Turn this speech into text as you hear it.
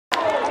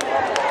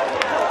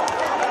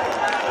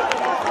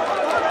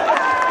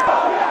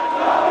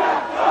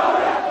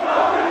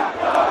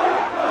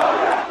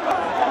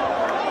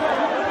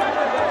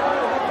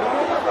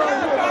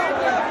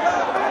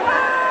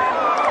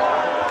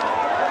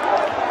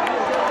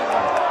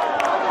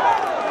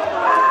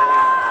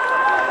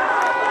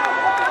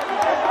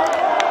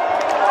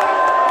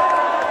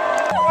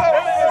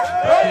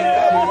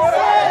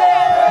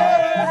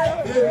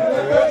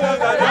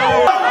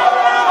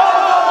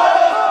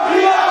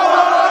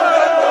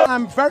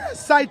very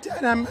excited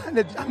and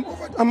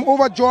I'm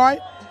overjoyed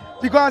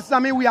because, I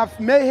mean, we have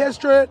made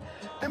history.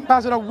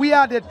 Ambassador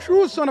Weah, the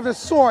true son of the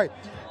soil,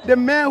 the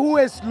man who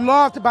is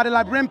loved by the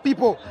Liberian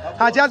people,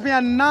 has just been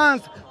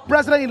announced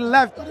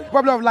President-elect of the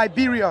Republic of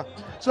Liberia.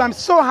 So I'm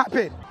so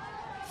happy.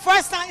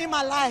 First time in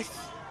my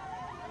life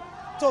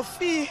to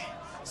feel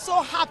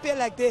so happy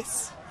like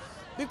this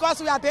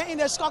because we have been in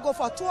the struggle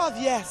for 12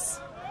 years.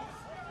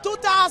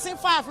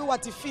 2005 we were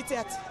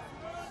defeated,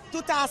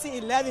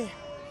 2011.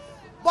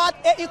 But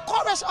it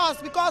encouraged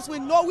us because we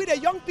know we the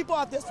young people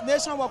of this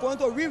nation were going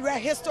to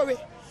rewrite history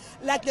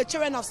like the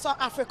children of South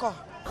Africa.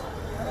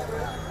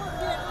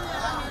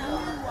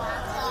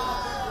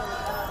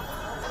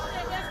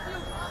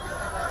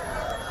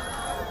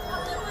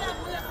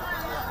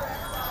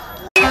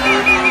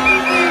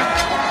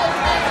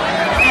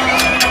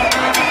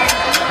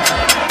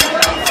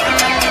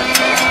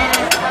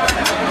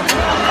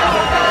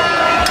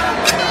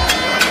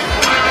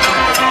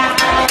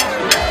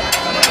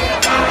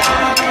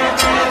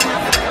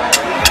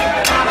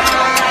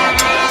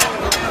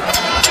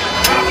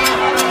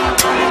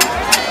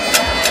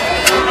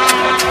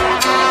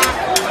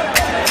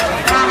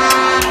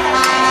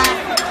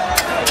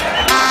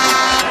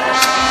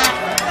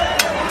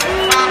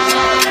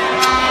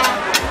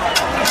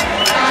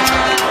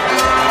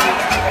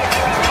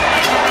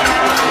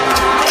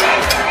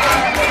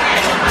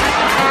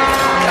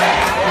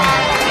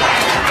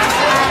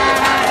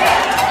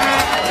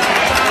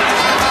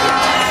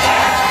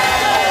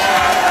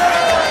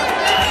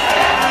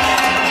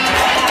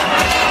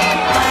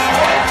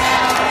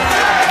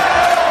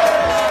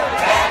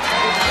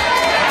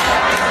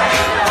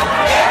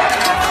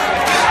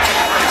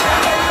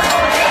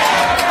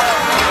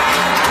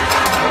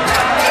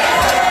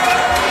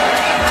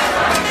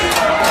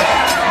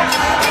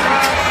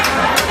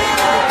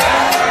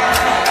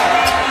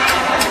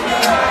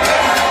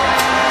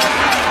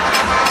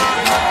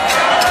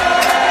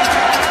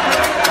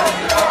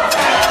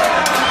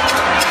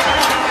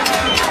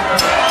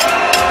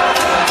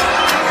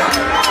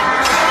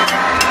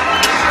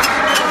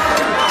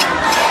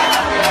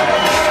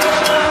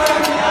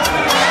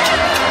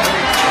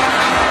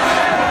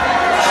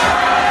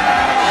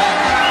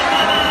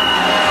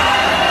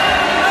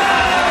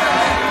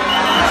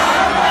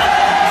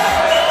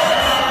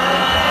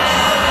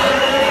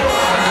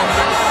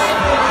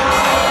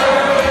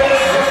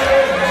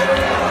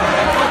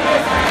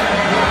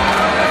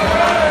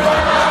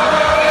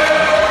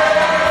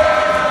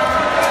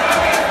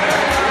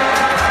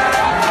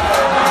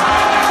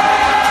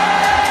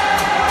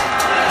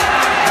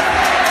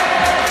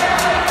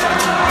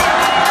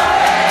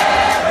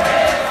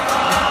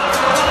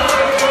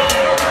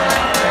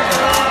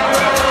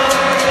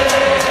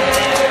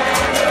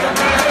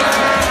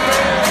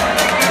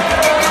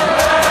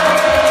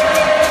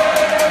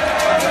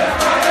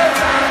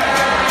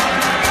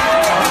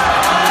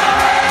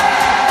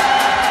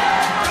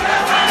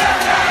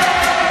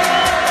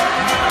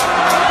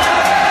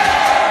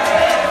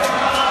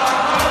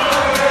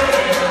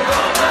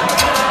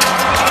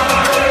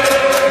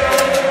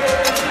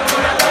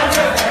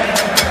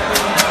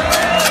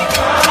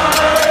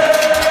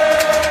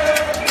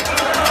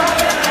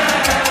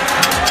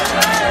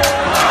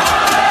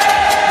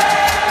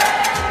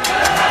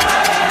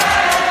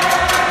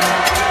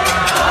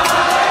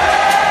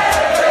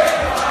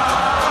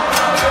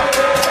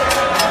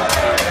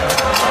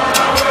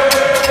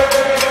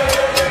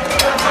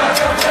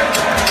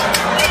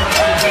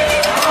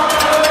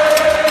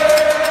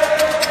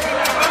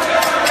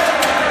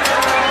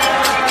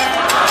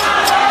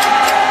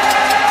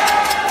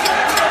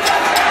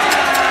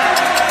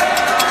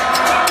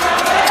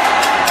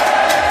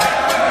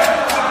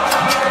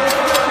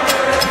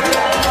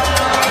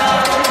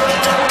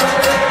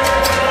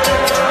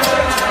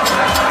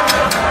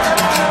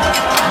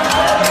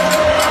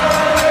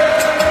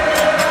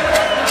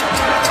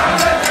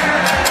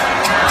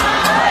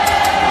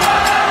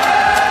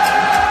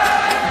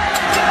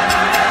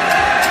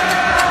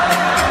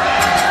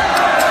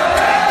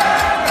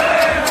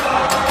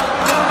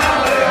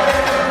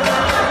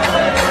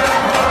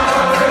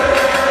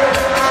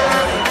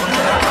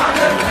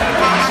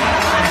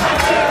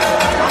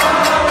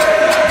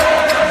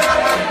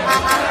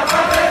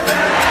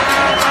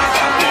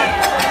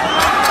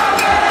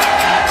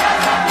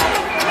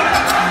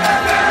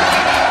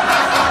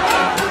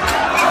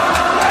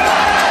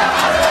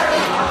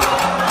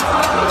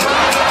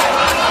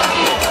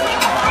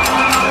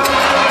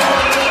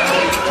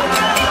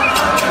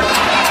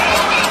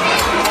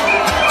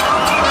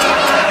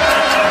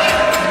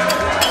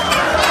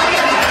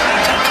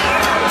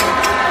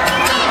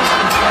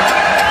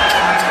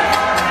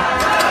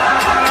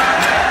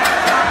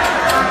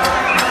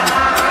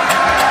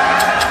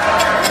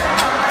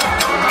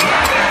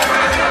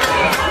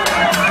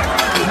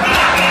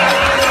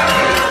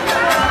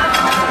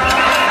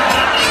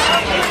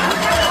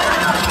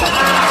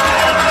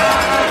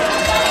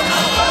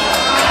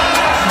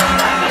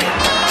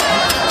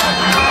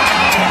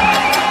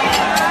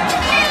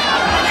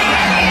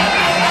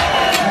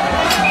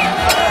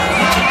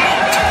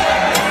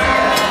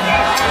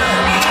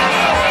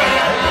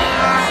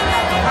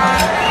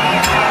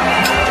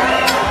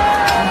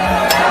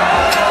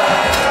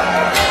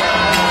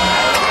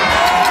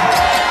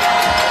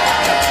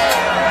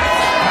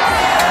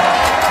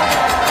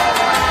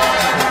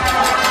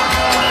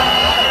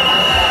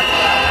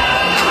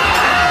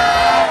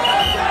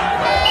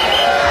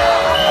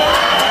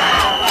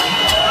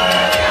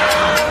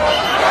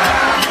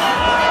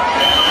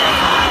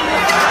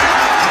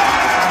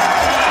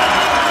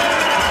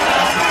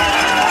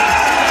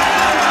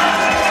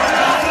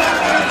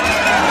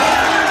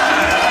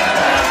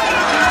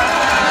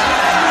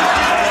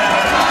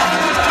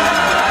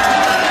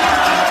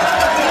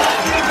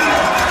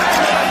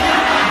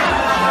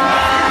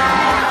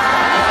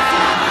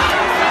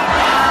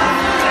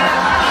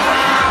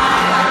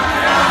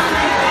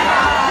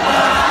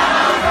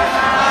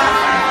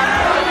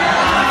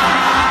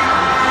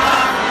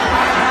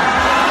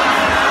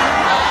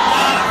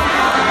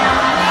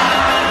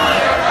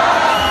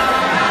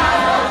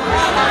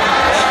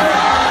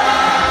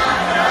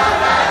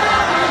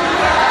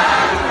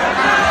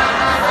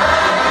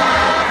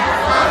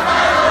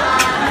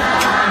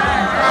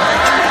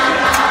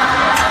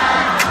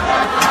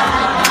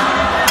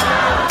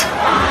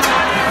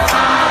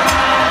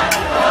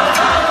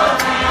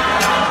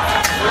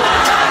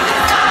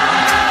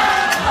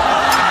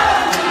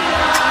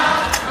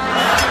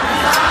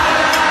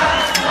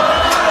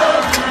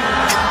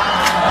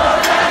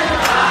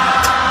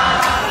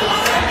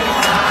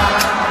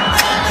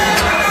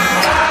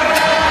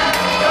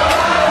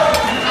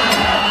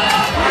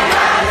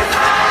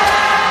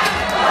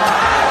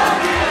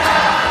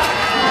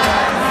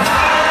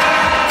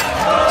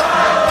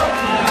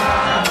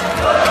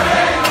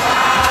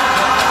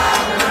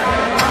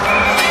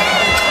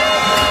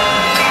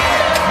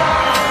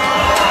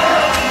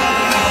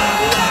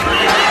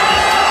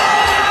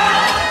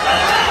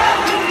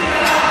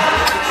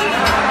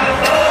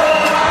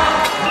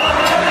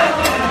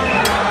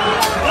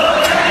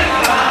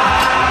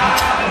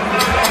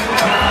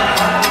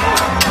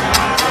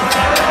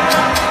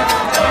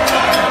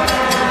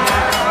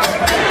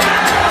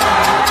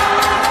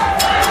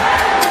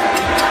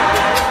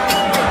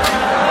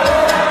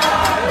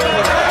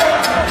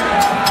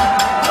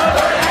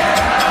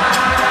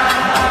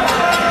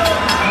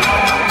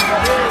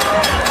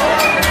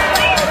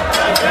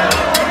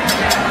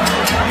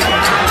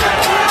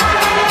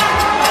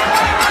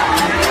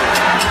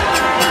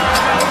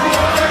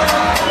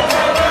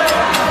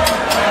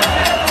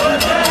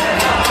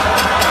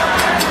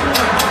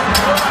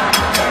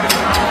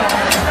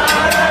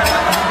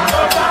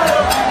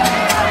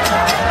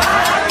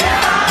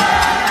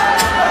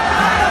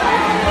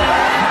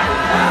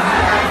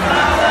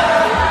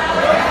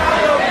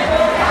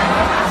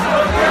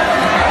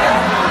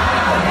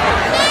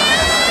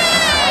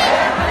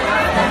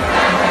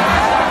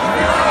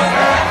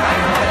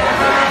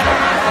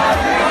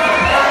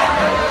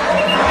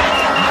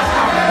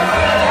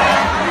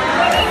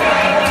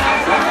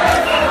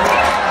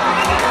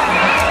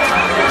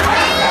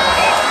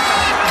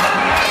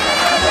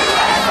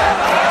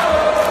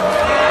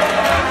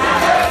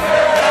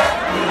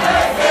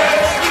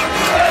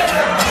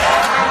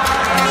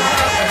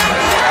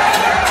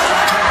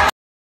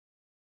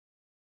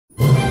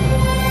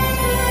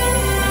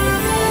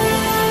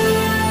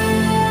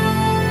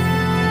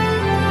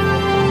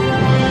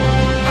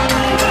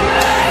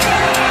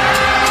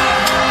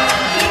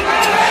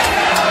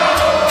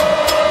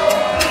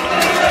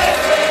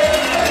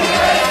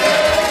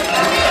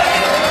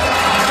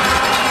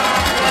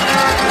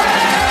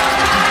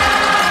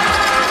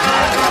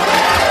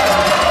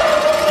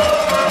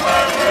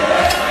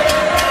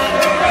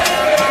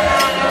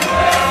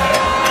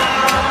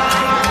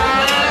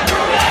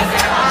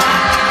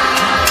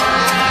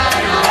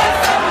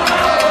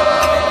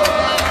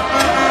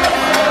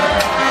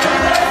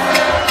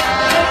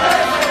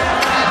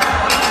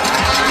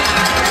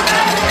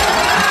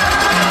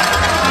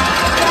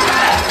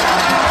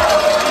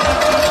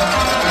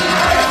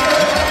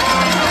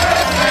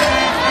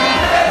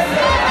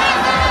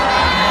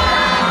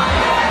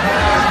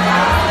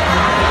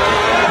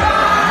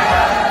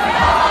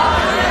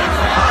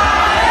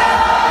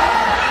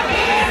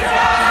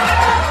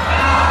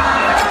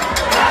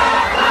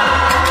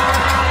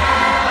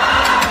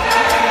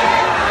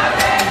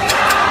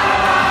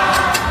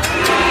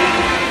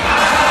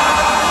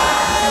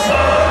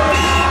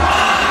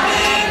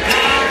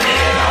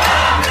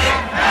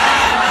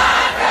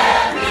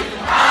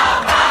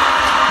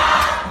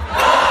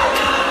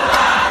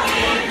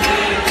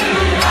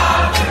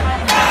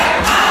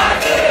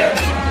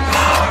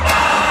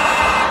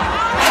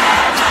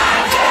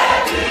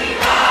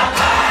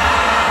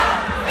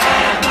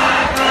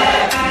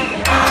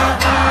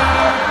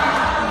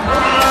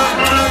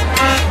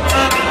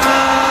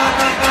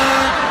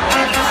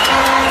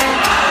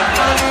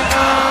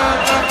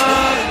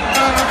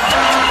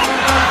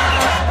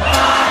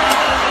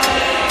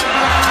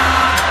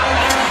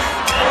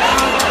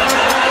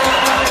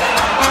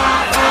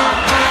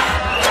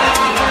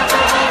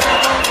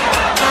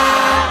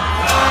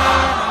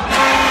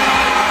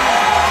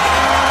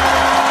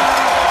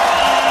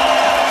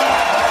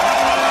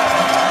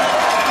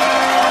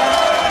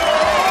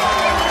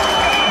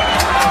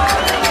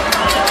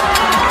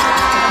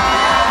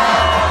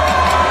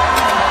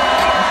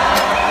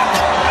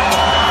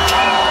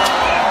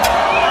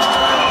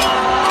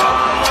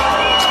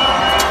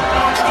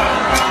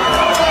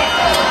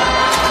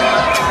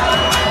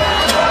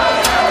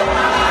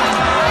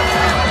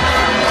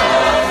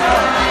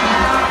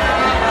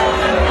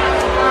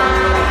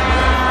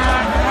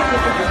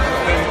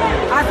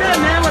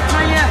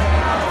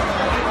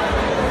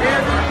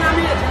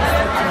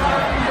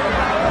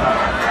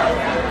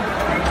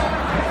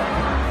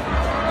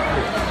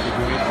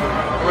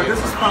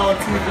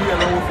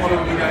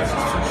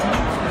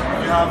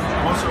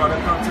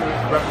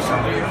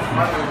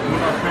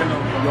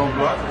 panel, young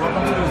blood.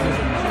 Welcome to this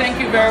visit.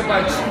 Thank you very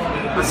much.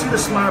 I see the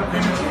smile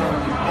painted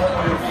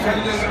on your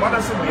face. What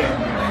does it mean?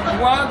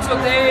 Well,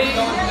 today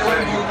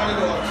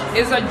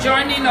is a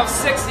journey of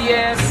 6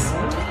 years.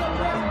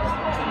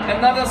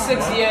 Another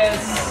 6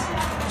 years,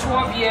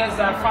 12 years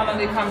that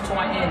finally come to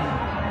an end.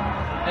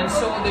 And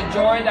so the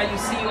joy that you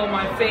see on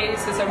my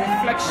face is a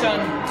reflection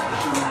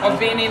of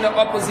being in the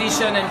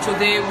opposition, and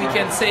today we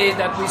can say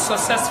that we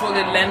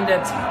successfully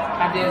landed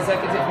at the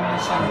executive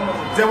mansion.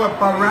 There were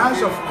barrage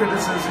of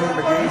criticism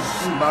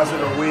against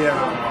Ambassador Weah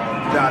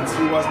that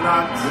he was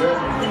not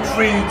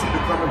trained to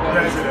become a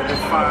president.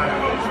 In fact,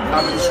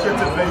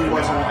 administratively he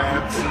wasn't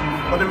apt.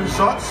 But the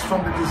results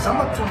from the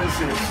December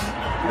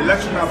 26th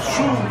election have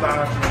shown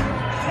that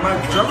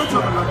majority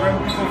of the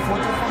Liberian people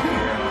voted for him.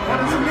 What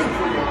does it mean?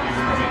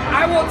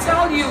 I will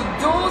tell you,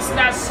 those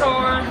that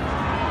saw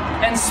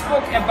and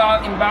spoke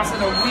about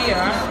Ambassador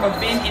Weah of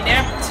being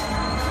inept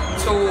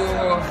to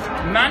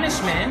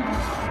management,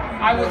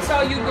 I will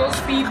tell you those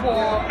people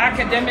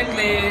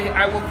academically,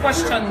 I will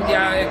question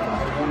their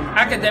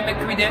academic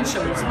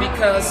credentials,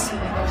 because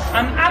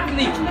an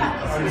athlete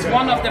is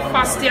one of the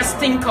fastest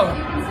thinkers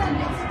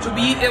to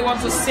be able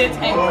to sit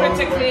and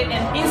critically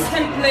and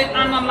instantly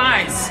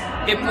analyze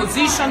a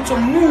position to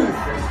move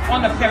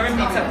on a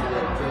perimeter.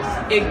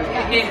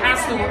 It has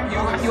to,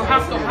 you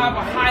have to have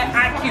a high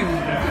IQ.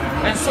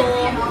 And so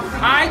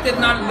I did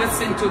not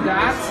listen to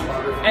that.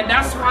 And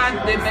that's why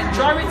the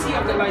majority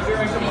of the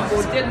Liberian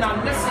people did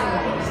not listen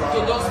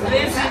to those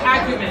lazy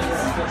arguments.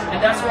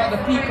 And that's why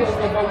the people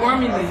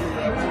overwhelmingly,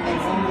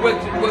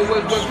 with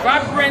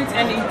vibrant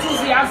and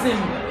enthusiasm,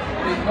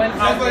 went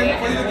out there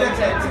and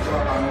voted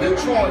the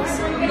choice,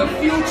 the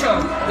future,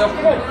 the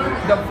hope,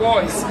 the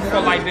voice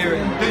for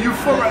Liberia. The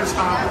euphoria is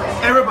high,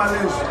 everybody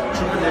is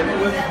jubilating,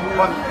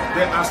 but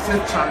there are still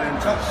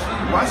challenges.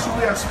 What should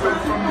we expect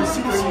from the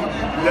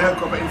CDC-led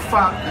government? In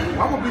fact,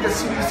 what would be the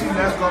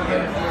CDC-led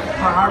government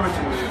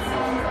priorities?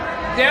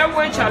 There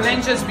were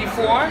challenges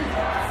before,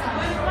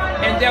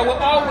 and there will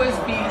always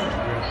be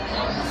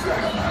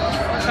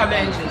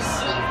challenges.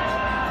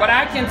 But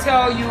I can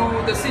tell you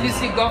the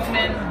CDC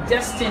government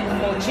destined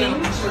for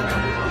change,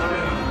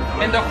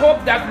 and the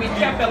hope that we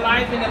kept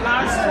alive in the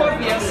last 12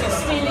 years,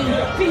 sustaining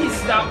the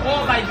peace that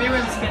all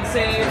Liberians can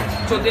say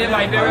today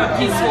Liberia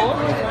peaceful.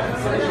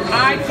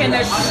 I can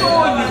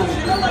assure you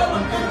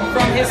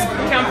from his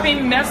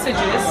campaign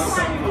messages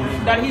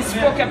that he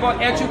spoke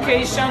about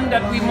education,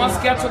 that we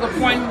must get to the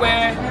point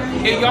where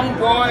a young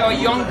boy or a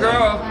young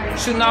girl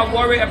should not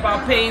worry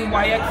about paying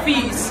Weah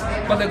fees,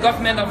 but the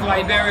government of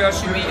Liberia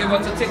should be able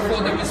to take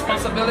full the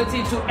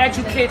responsibility to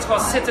educate her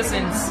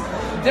citizens.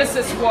 This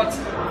is what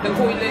the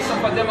Coalition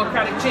for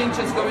Democratic Change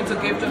is going to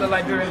give to the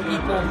Liberian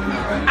people.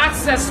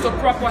 Access to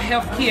proper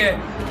health care,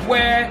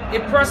 where a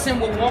person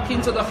will walk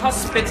into the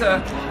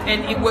hospital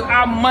and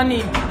without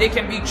money they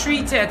can be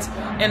treated,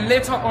 and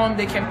later on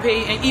they can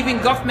pay, and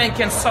even government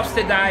can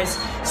subsidize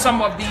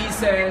some of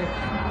these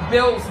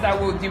bills that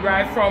will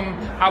derive from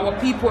our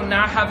people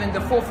now having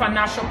the full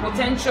financial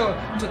potential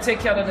to take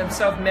care of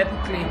themselves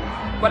medically.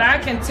 But I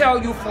can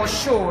tell you for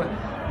sure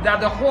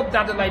that the hope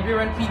that the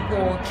Liberian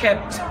people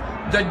kept,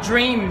 the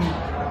dream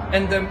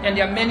and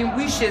their many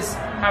wishes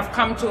have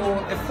come to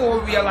a full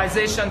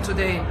realization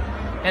today.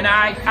 And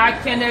I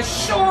can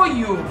assure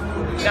you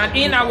that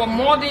in our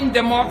modern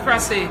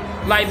democracy,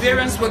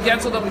 Liberians will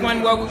get to the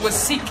point where we will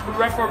seek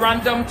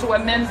referendum to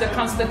amend the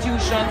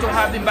constitution to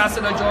have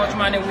Ambassador George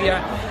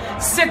Weah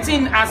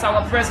sitting as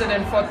our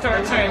president for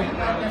third term.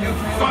 You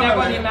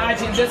never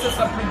imagine. This is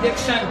a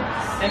prediction,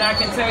 and I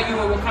can tell you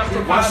it will come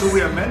to pass. Why should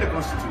we amend the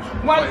constitution?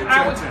 Well,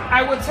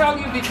 I would tell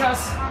you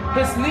because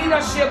his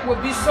leadership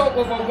will be so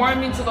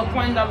overwhelming to the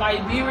point that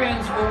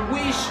Liberians will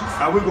wish.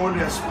 Are we going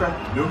to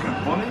expect milk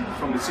and money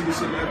from the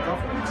CDC-led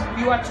government?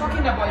 You are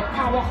talking about a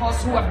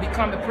powerhouse who have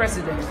become a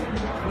president.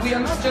 We are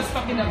not just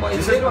talking about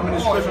Is this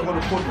administration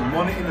going to put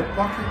money in the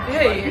pocket?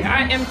 Hey,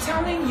 I am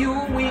telling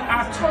you, we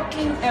are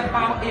talking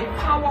about a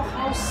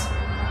powerhouse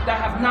that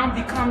have now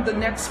become the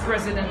next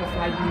president of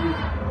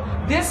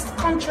Liberia. This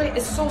country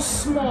is so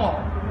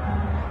small.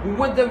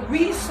 With the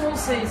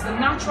resources, the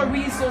natural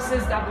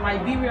resources that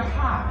Liberia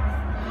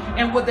have,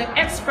 and with the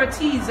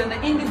expertise and the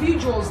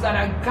individuals that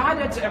are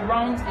gathered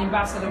around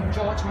Ambassador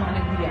George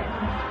Weah,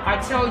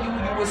 I tell you,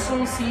 you will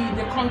soon see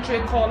the country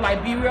called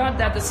Liberia,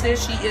 that they say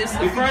she is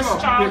the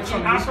first child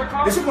in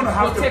Africa. Is it going to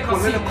have the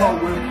political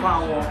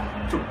willpower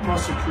to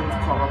prosecute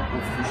corrupt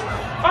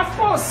officials? Of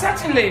course,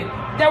 certainly.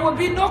 There will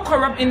be no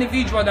corrupt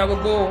individual that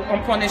will go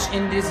unpunished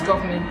in this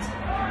government.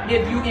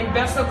 If you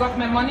invest the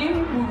government money,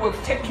 we will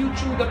take you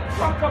through the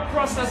proper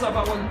process of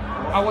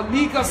our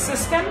legal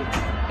system.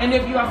 And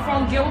if you are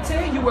found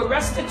guilty, you will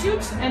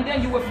restitute, and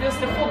then you will face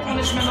the full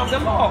punishment of the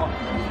law.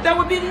 There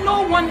will be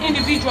no one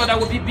individual that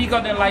will be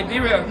bigger than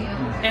Liberia.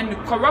 And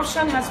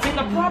corruption has been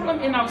a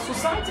problem in our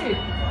society.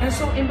 And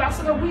so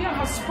Ambassador Weah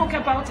has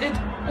spoken about it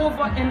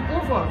over and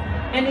over.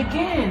 And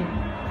again,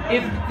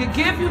 if they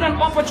give you an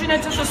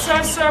opportunity to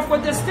serve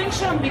with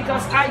distinction,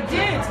 because I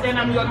did, and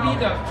I'm your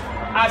leader.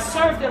 I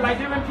served the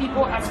Liberian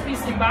people as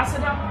peace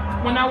ambassador.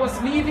 When I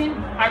was leaving,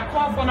 I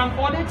called for an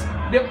audit.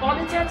 They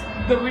audited.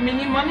 The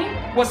remaining money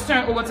was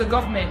turned over to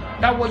government.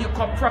 That's what you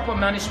call proper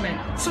management.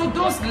 So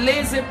those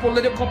lazy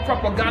political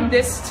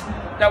propagandists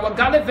that were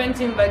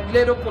gallivanting like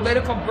little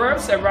political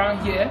birds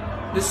around here,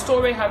 the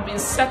story has been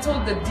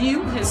settled, the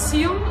deal is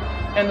sealed,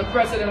 and the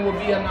president will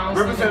be announced.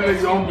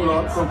 Representative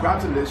Youngblood,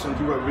 congratulations,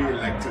 you were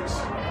re-elected.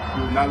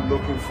 You're now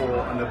looking for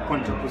an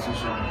appointed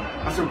position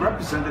as a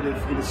representative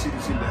in the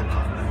CDC-led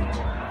government.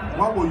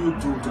 What will you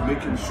do to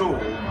make sure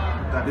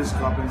that this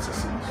government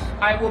succeeds?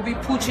 I will be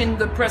pushing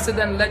the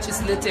president's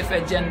legislative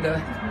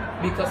agenda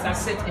because I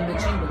sit in the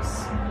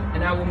chambers.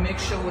 And I will make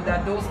sure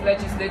that those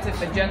legislative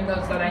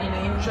agendas that are in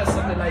the interest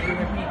of the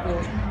Liberian people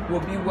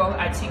will be well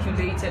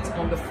articulated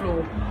on the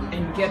floor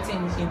and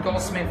getting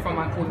endorsement from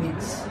our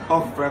colleagues.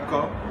 Off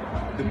record,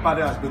 the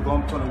party has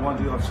begun 21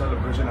 days of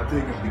celebration. I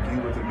think it can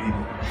begin with the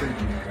meeting. Thank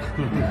you.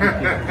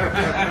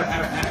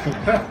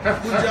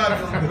 Good job.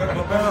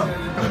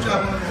 Good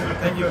job.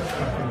 Thank you.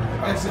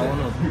 Excellent. I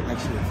want to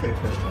actually a fair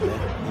question.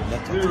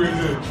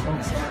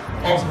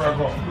 Off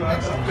record.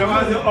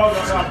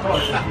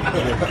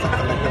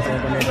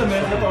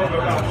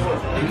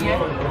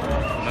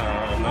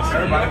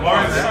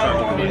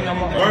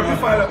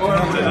 Everybody,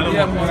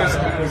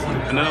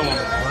 another one.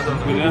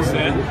 We got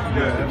said.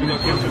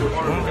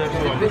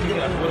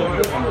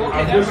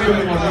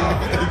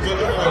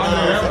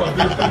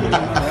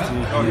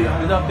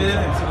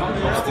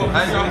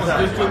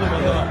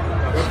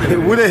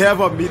 Would they have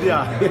a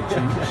media?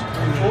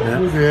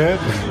 Who's the head?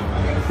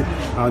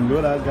 I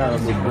know that guy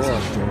on the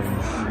board.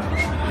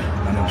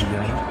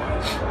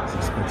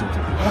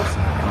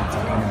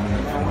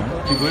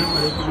 You going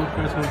for the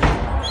first one?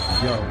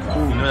 Yo,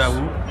 you know that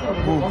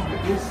who?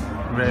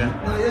 Weah.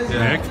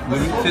 Yeah.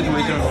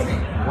 Situation.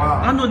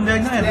 Wow. I know that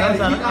guy has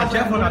a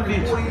chef on a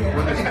page.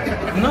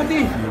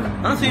 Nothing.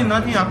 I'm saying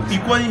nothing. I'm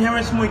equally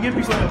hearing smoke again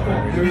because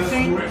you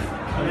see.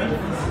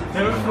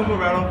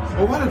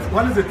 Oh,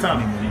 what is the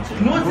time?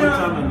 No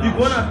time. You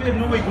go on a page,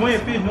 no way, going a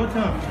page, no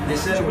time. You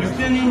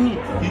send in,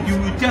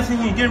 you just in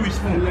here, get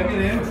response.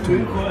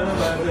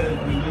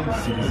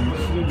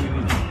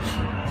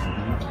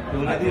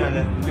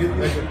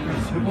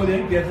 People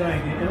didn't get that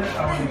again.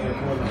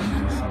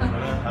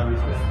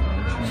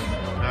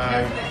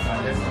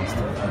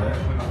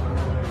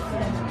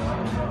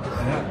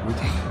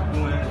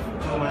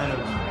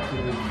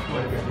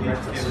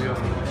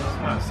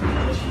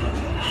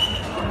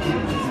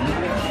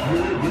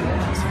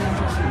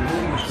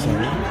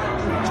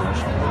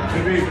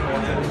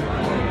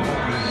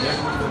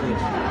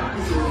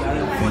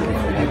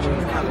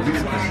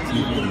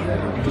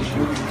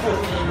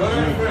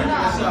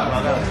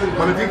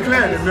 But it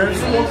declared the man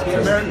spoke.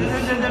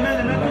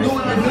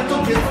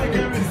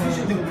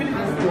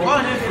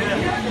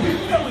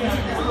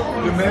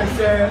 The man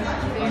said,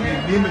 the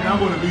name is not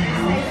going to be used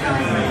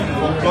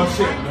for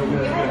bloodshed.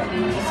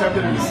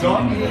 Accepted in the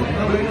sun. But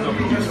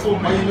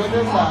you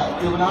notice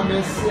that when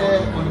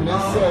I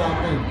said,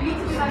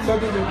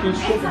 something that came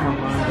straight from my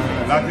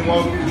mind. Nothing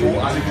more,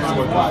 I think it's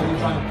what trying to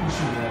push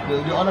you.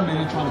 The other man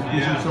is trying to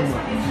push you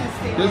somewhere.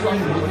 This one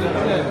is looking at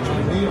that.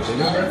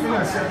 Everything I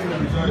said to the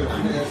majority is an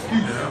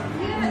excuse.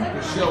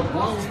 Michelle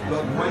wants the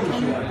money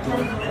to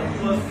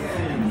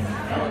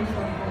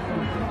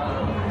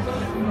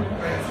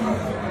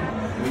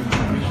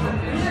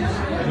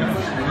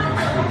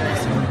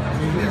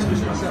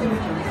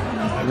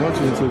I want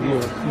to interview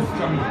her.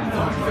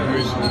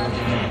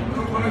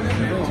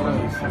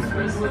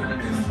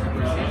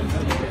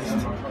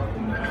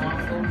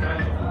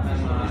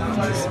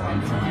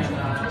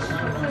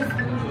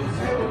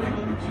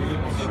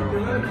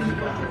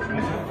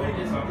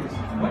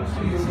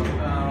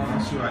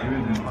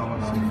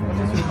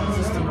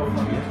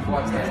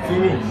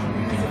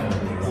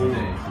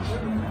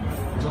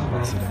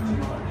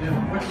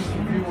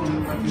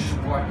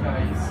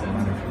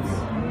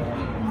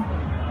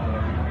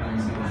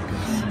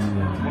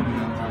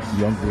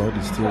 Young blood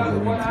is still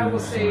going through. I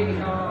would say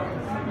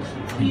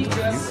he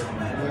just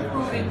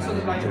proved it to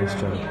the Liberian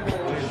people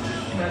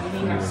that he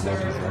has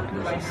served the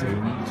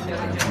Liberian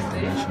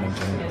intelligence.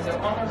 And the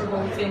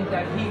honorable thing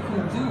that he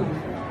could do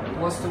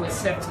was to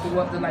accept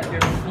what the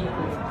Liberian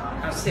people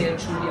have said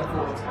through their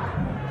vote.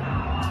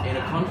 In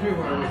a country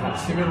where we had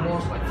civil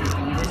wars like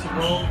 50 years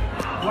ago,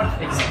 what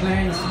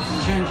explains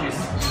changes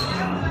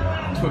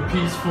to a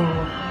peaceful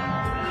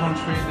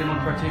country,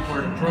 democratic,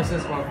 where the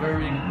process was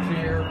very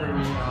clear,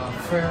 very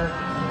fair?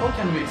 How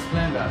can we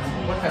explain that?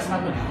 What has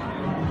happened?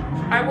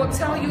 I will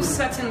tell you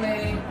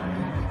certainly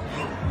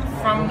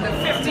from the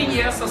 15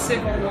 years of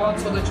civil war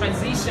to the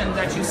transition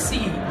that you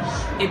see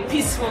a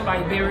peaceful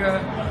Liberia,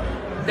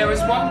 there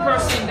is one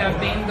person that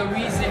being the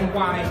reason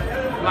why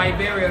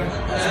Liberia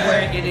is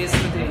where it is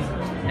today.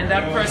 And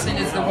that person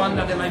is the one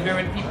that the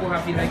Liberian people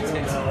have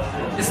elected.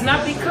 It's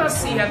not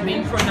because he had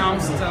been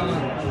pronounced,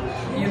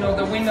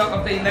 the winner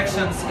of the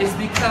elections. It's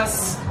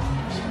because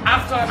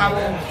after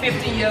our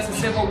 15 years of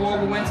civil war,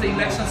 we went to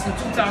elections in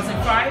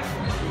 2005.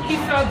 He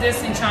felt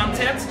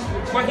disenchanted,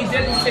 but he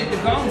didn't take the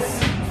guns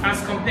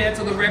as compared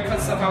to the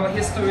records of our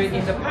history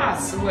in the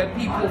past, where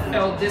people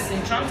felt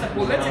disenchanted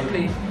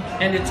politically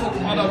and they took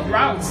other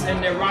routes,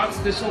 and their routes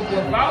they took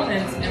were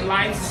violent and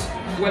lives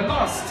were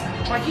lost.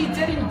 But he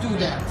didn't do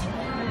that.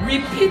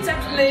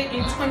 Repeatedly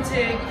in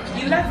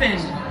 2011,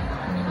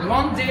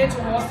 one day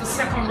towards the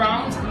second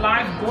round,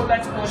 live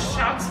bullets were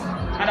shot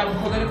at our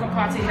political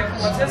party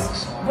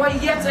headquarters,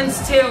 but yet and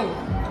still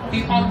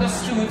he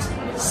understood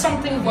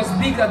something was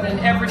bigger than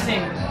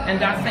everything, and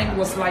that thing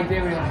was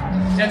Liberia.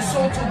 And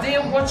so today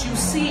what you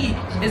see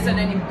is an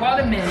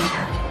embodiment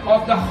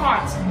of the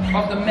heart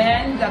of the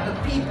man that the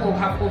people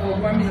have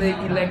overwhelmingly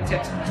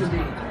elected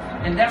today.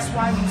 And that's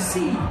why you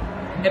see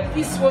a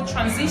peaceful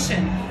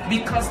transition,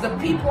 because the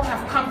people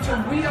have come to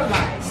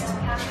realize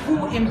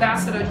who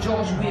Ambassador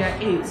George Weah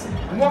is,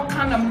 what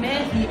kind of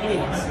man he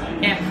is,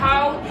 and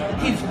how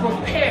he's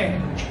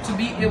prepared to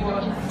be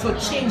able to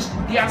change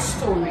their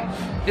story.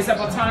 It's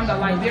about time that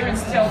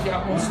Liberians tell their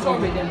own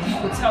story than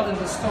people tell them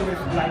the story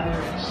of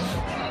Liberia.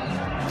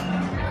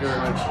 Thank you very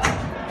much.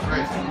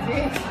 Great.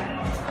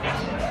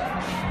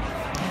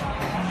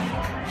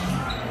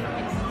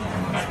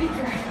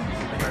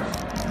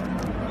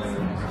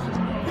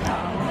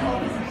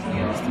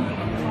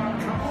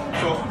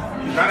 So,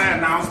 you got an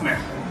announcement.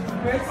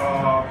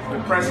 The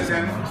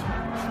president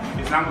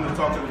is not going to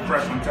talk to the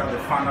press until the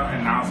final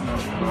announcement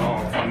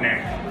for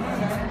NEC.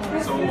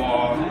 So,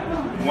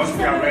 once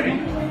we are ready,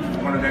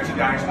 we want to let you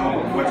guys know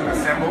where to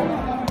assemble.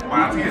 But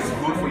I think it's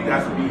good for you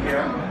guys to be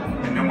here.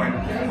 And then when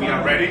we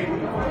are ready,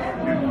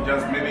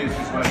 maybe it's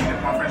just going to be in the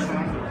conference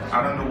room.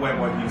 I don't know where,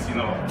 but he's, we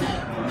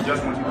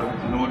just want you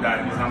to know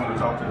that he's not going to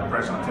talk to the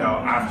press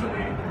until after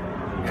the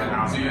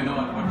announcement. So you know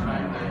at what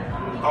time?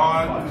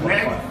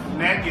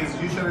 NEC is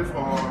usually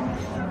for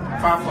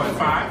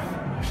 5:45,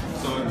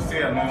 so you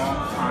stay a long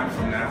time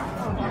from now.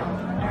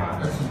 Yeah.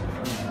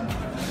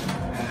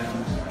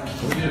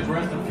 Will you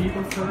address the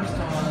people first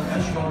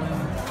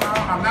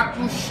I'm not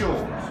too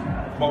sure,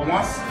 but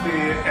once the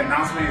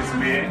announcement is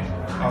made,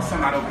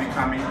 somebody will be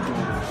coming to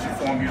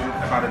inform you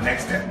about the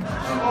next step. He's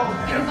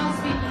not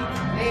speaking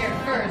there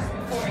first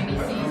before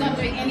anything. He's not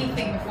doing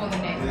anything before the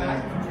next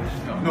one.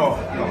 No.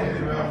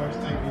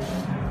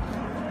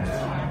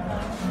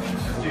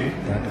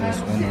 That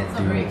is one of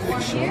the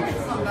officials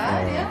of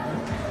the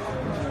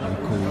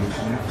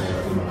coalition for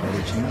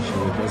democratic change. She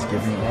was just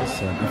giving us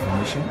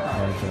information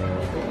that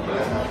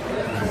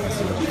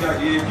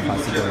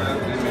Ambassador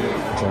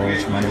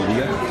George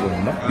Weah will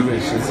not be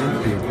addressing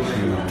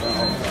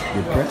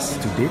the press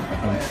today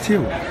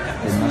until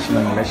the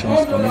National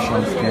Elections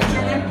Commission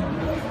can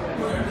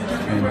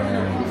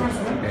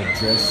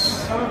address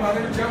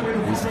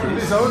this case.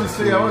 Please, I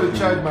want to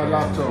charge my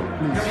laptop,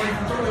 please.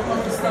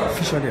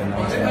 Officially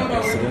announced by the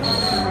President of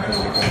the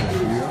Republic of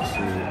Nigeria,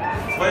 so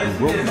we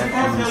will not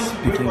be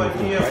speaking with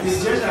the press.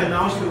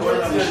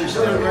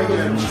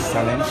 Any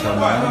silence from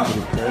now to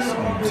the press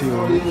until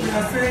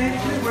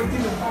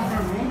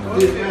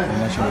the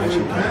National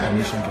Election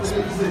Commission can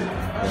speak.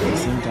 At the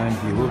same time,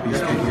 he will be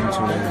speaking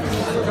to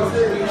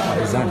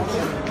partisans.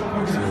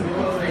 So,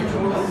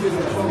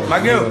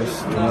 viewers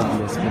do not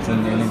be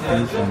expecting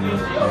anything from the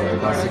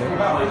ambassador.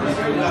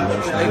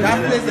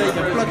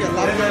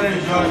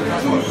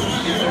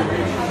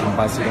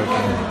 Ambassador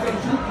can,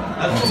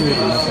 until the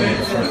National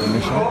Election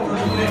Commission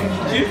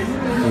give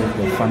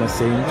the final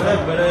saying.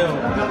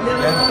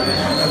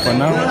 For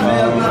now,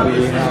 we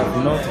have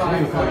not,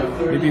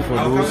 maybe for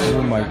those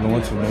who might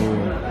want to know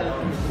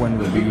when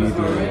will be the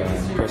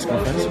press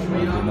conference of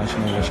the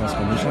National Elections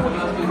Commission. The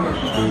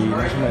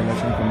National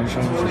Election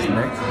Commission, which is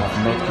NEC, have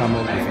not come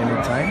up with any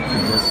time.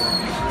 They just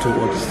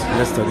told us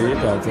yesterday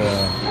that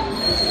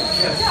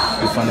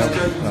the final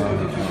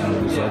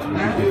result will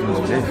be given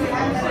today.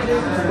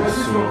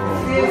 So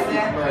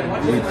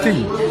we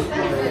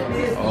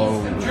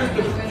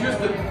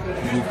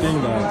think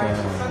that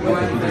it will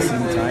be the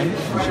same time,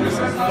 which is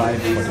at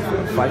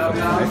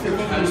 5:45.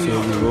 So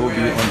we will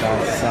be on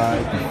that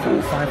side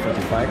before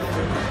 5:45.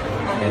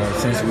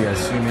 Since we are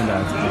assuming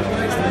that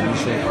it's the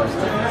initial press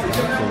conference,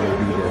 so we'll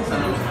be there.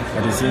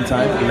 At the same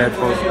time, let us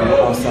go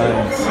outside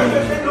and see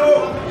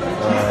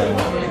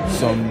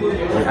some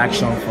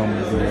reaction from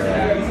the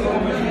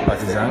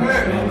partisans.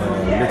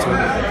 Later,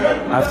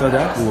 after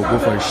that, we will go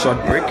for a short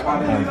break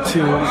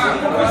until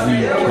we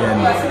can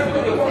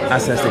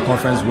access the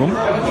conference room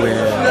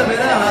where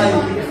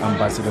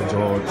Ambassador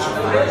George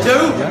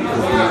will be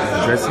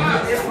addressing. I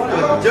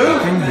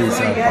think he's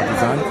a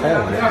partisan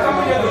or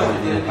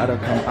either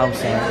come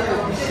outside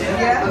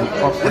and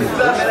operate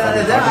for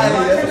the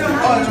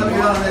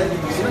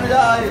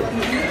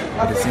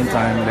at the same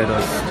time, let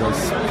us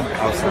just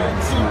outside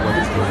and see what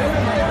is going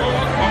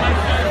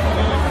on.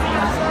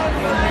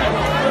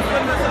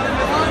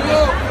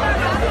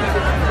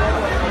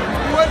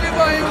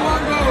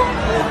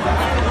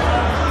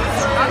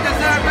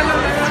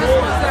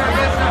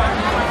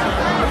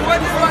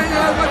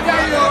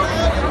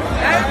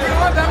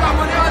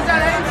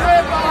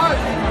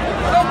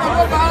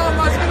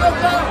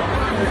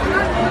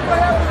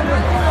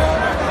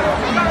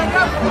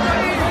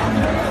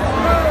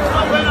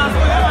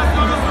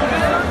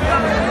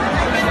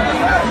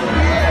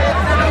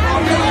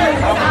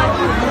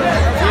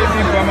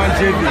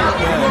 JV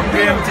from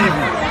KMTV.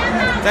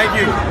 Thank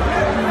you.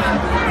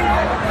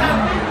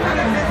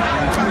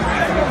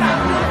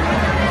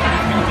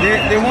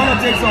 They want to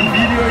take some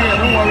video here.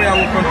 Don't worry, I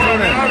will control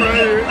them.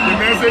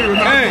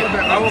 Hey,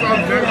 I will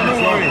control them.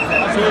 Don't worry.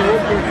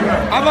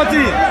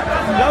 Abati.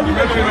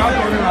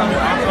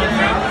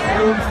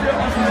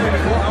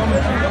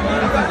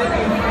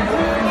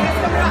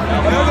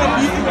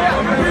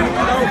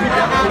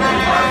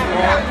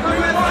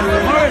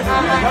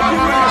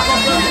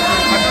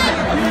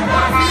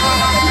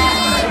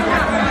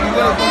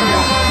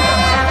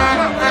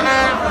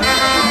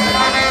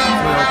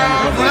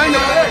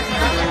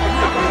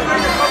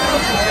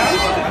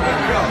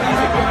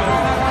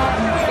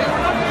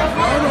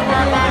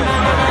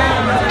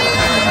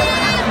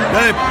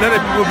 Let the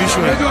people be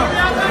sure.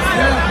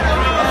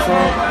 So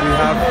we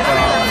have,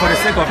 for the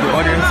sake of the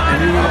audience,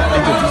 can you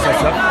introduce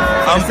yourself?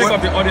 For the sake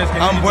of the audience,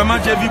 I'm Weah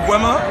JV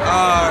Weah,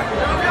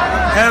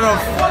 head of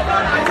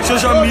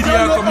social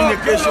media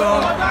communication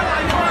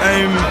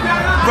and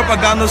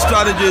propaganda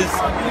strategies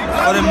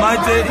for the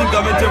mighty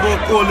Indomitable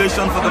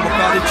Coalition for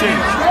Democratic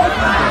Change.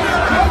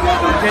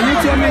 Can you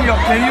tell me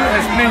can you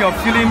explain your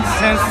feelings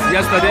since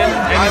yesterday?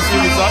 I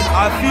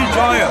feel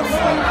joyous.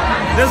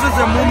 This is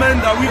a moment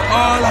that we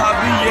all have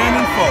been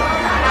yearning for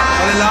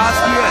the last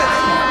years.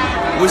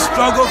 We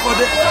struggled for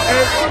the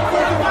age.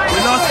 We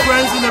lost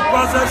friends in the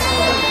process.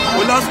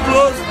 We lost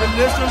close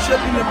relationships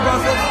in the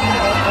process.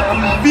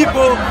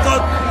 People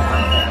thought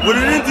we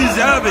didn't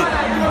deserve it.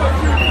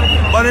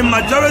 But the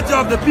majority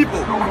of the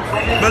people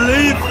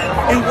believe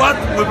in what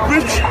we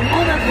preach,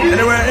 and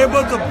they were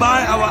able to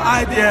buy our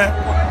idea,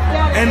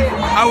 and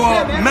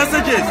our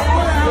messages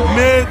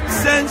made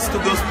sense to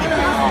those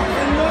people.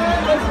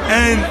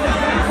 And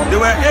they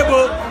were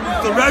able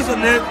to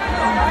resonate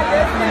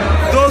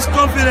those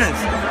confidence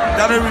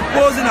that are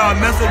reposing our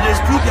messages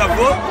through their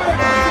vote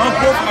on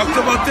both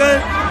October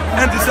 10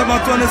 and December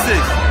 26,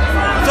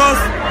 thus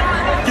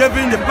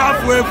giving the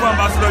pathway for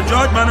Ambassador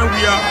George Manneh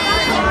Weah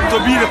to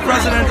be the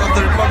President of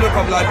the Republic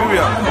of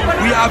Liberia.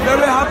 We are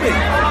very happy.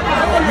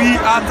 We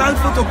are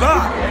thankful to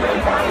God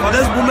for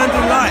this moment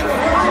in life.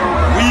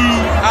 We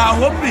are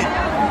hoping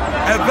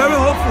and very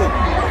hopeful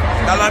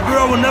that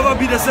Liberia will never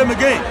be the same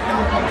again.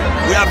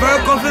 We are very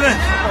confident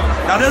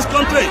that this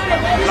country,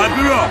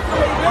 Liberia,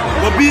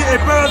 will be a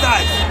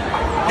paradise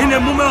in a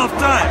moment of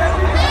time.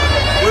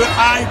 We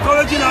are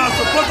encouraging our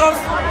supporters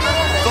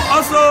to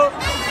also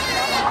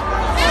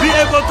be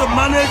able to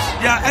manage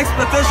their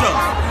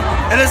expectations.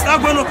 It is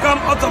not going to come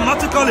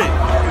automatically,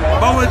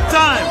 but with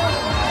time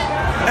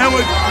and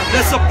with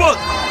the support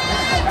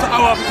to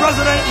our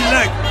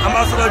President-elect,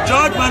 Ambassador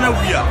George Manneh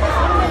Weah,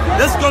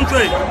 this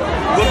country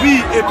will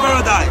be a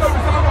paradise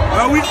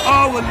where we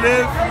all will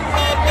live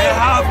and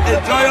have a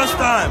joyous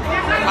time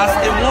as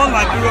a one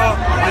Liberia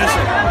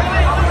nation.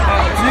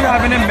 Do you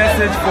have any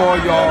message for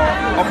your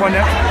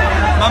opponent?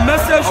 My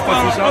message for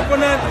our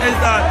opponent is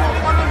that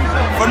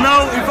for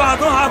now, if I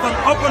don't have an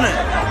opponent,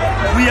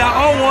 we are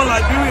all one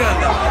Liberian.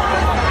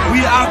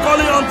 We are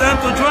calling on them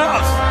to join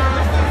us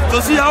to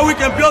see how we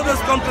can build this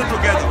country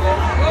together.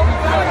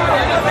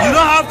 You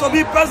don't have to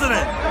be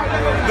president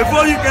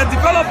before you can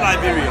develop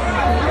Liberia.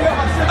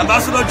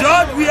 Ambassador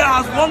George Weah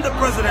has won the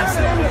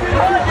presidency.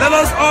 Let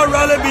us all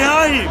rally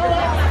behind him.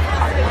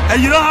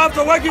 And you don't have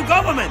to work in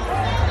government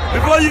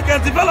before you can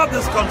develop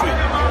this country.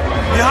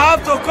 You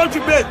have to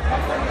contribute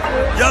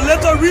your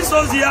little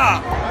resources here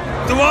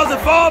towards the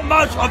forward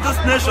march of this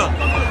nation.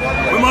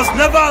 We must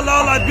never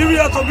allow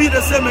Liberia to be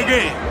the same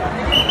again.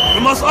 We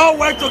must all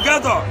work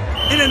together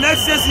in the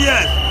next 6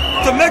 years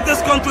to make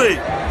this country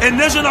a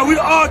nation that we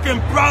all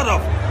can be proud of,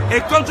 a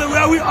country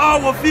where we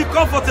all will feel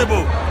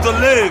comfortable to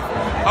live.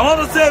 I want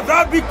to say a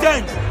very big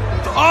thanks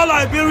to all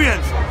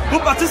Liberians who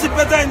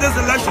participated in this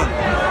election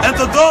and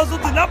to those who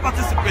did not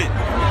participate.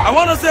 I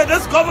want to say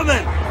this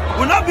government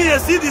will not be a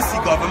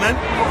CDC government,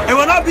 it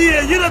will not be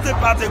a unity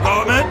party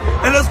government,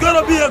 and it's going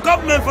to be a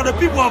government for the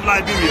people of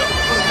Liberia.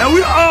 And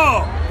we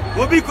all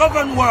will be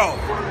governed well.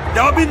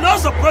 There will be no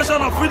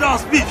suppression of freedom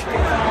of speech.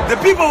 The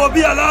people will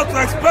be allowed to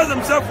express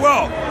themselves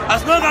well,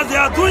 as long as they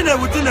are doing it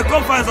within the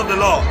confines of the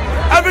law.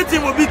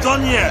 Everything will be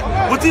done here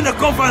within the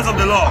confines of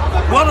the law.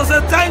 We want to say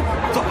thanks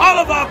to all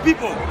of our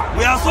people.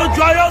 We are so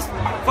joyous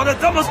for the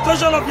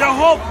demonstration of your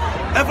hope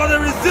and for the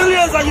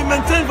resilience that you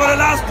maintained for the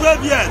last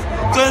 12 years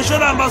to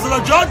ensure that Ambassador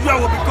George Weah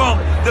will become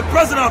the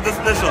president of this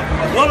nation.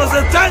 We want to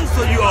say thanks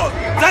to you all.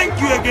 Thank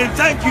you again.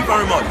 Thank you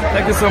very much.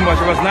 Thank you so much.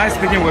 It was nice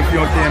speaking with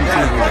you on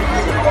KMTV.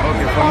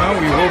 Okay, for now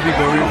we will be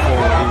going for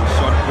a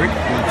short break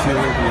until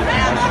the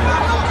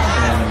ambassador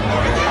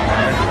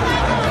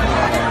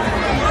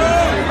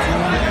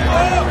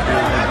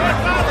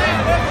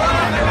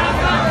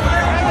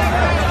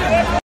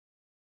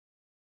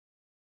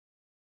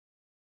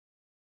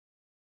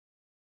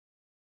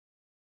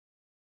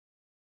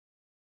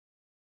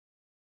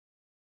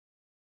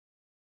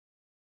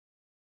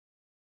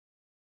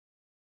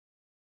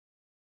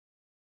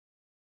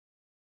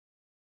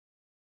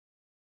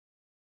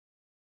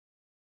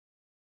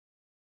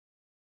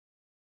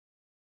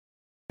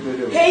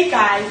Hey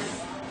guys,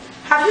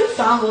 Have you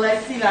downloaded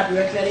Sea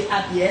Library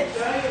app yet?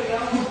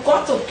 You've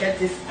got to get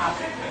this app.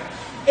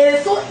 It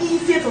is so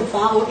easy to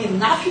download and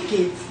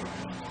navigate.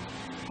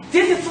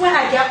 This is where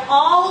I get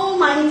all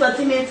my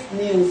entertainment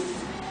news,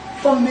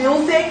 from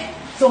music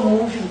to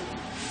movie,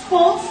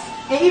 sports,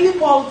 and even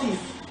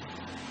politics.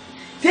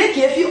 They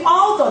give you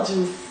all the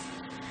juice.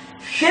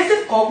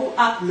 Visit Google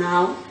app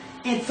now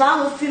and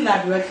download Sea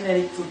Library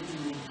today.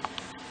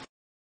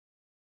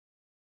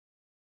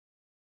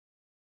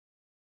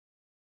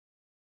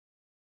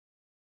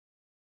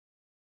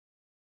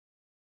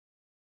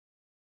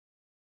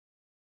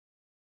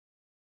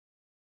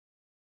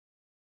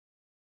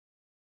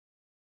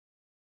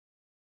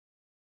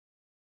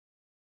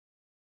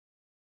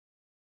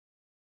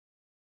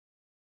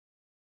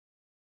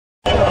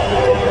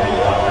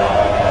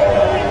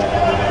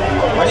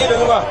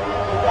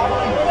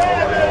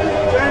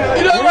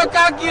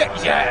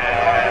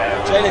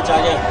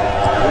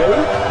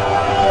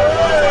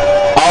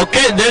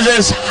 Okay, this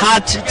is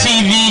Hot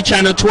TV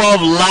Channel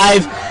 12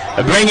 live,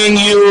 bringing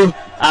you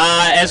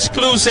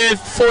exclusive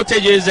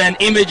footages and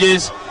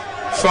images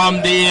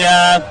from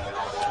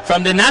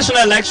the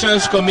National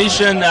Elections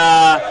Commission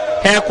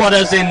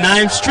headquarters in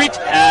 9th Street,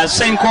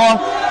 St. Croix,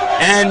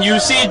 and you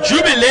see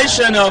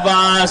jubilation of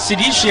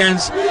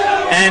seditians,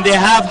 and they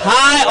have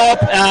high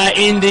up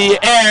in the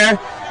air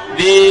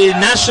the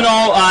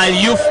National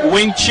Youth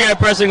Wing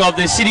Chairperson of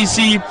the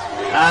CDC,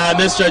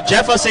 Mr.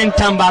 Jefferson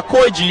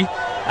Tambakoji.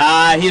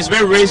 He's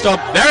been raised up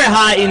very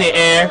high in the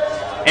air,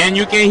 and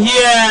you can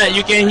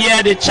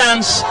hear the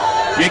chants,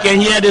 you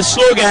can hear the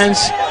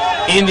slogans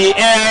in the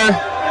air.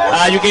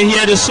 You can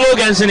hear the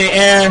slogans in the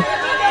air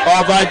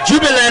of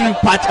jubilant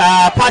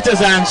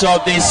partisans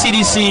of the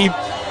CDC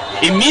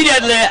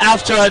immediately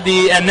after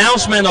the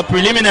announcement of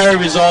preliminary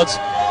results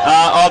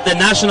of the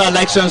National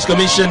Elections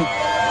Commission.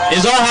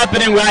 It's all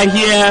happening right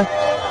here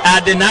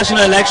at the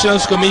National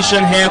Elections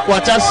Commission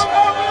headquarters.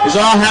 It's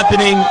all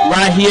happening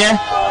right here.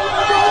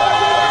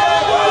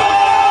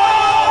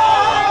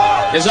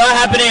 It's all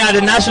happening at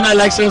the National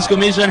Elections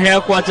Commission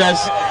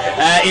headquarters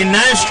in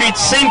 9th Street,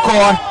 St.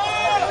 Croix.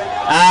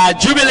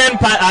 Jubilant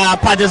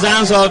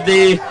partisans of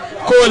the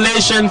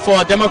Coalition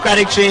for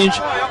Democratic Change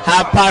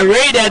have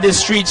paraded the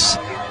streets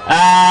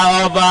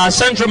of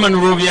Central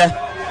Monrovia.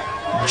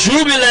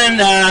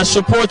 Jubilant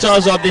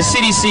supporters of the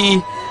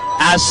CDC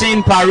are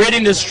seen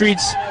parading the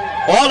streets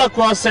all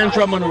across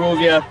Central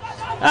Monrovia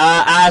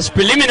as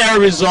preliminary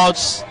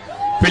results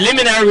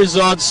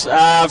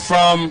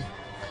from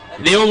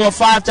the over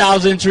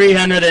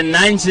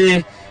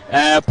 5,390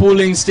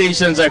 polling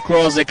stations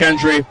across the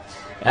country.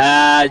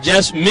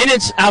 Just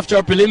minutes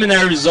after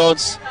preliminary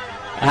results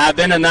have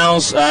been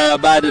announced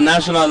by the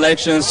National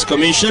Elections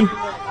Commission.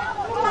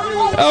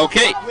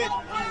 Okay.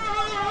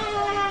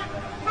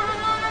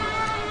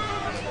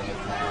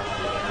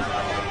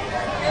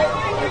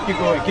 Keep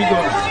going.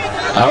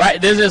 All right,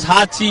 this is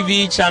Hot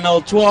TV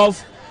Channel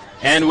 12,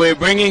 and we're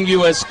bringing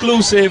you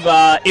exclusive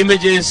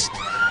images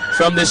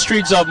from the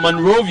streets of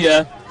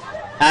Monrovia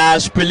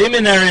as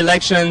preliminary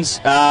elections,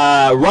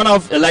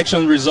 runoff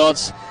election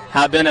results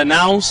have been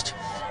announced,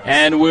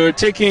 and we're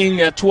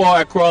taking a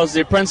tour across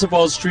the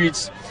principal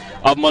streets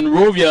of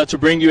Monrovia to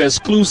bring you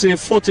exclusive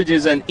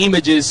footages and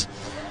images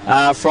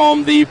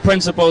from the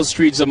principal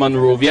streets of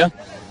Monrovia.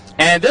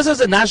 And this is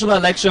the National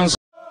Elections.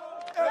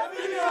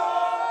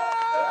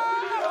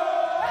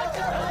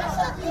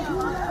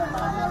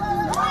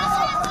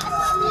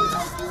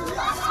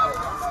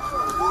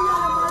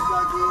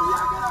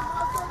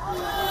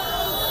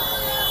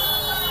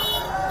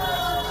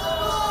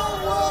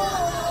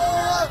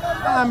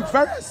 I'm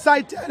very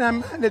excited.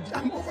 I'm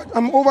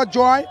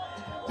overjoyed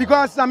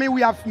because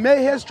we have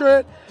made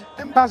history.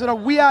 Ambassador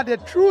Weah, the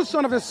true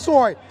son of the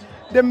soil,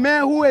 the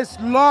man who is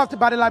loved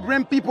by the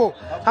Liberian people,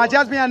 has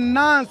just been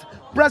announced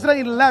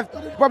President-elect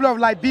of the Republic of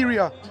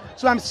Liberia.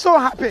 So I'm so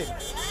happy.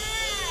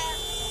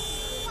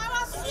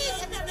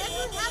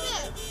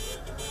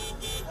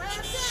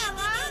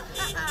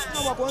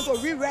 We're going to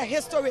rewrite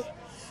history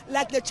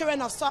like the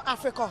children of South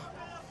Africa.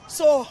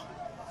 So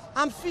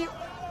I'm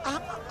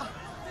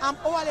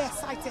overly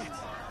excited.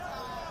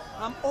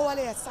 I'm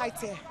overly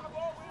excited.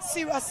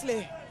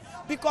 Seriously.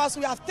 Because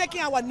we have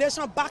taken our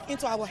nation back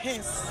into our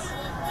hands.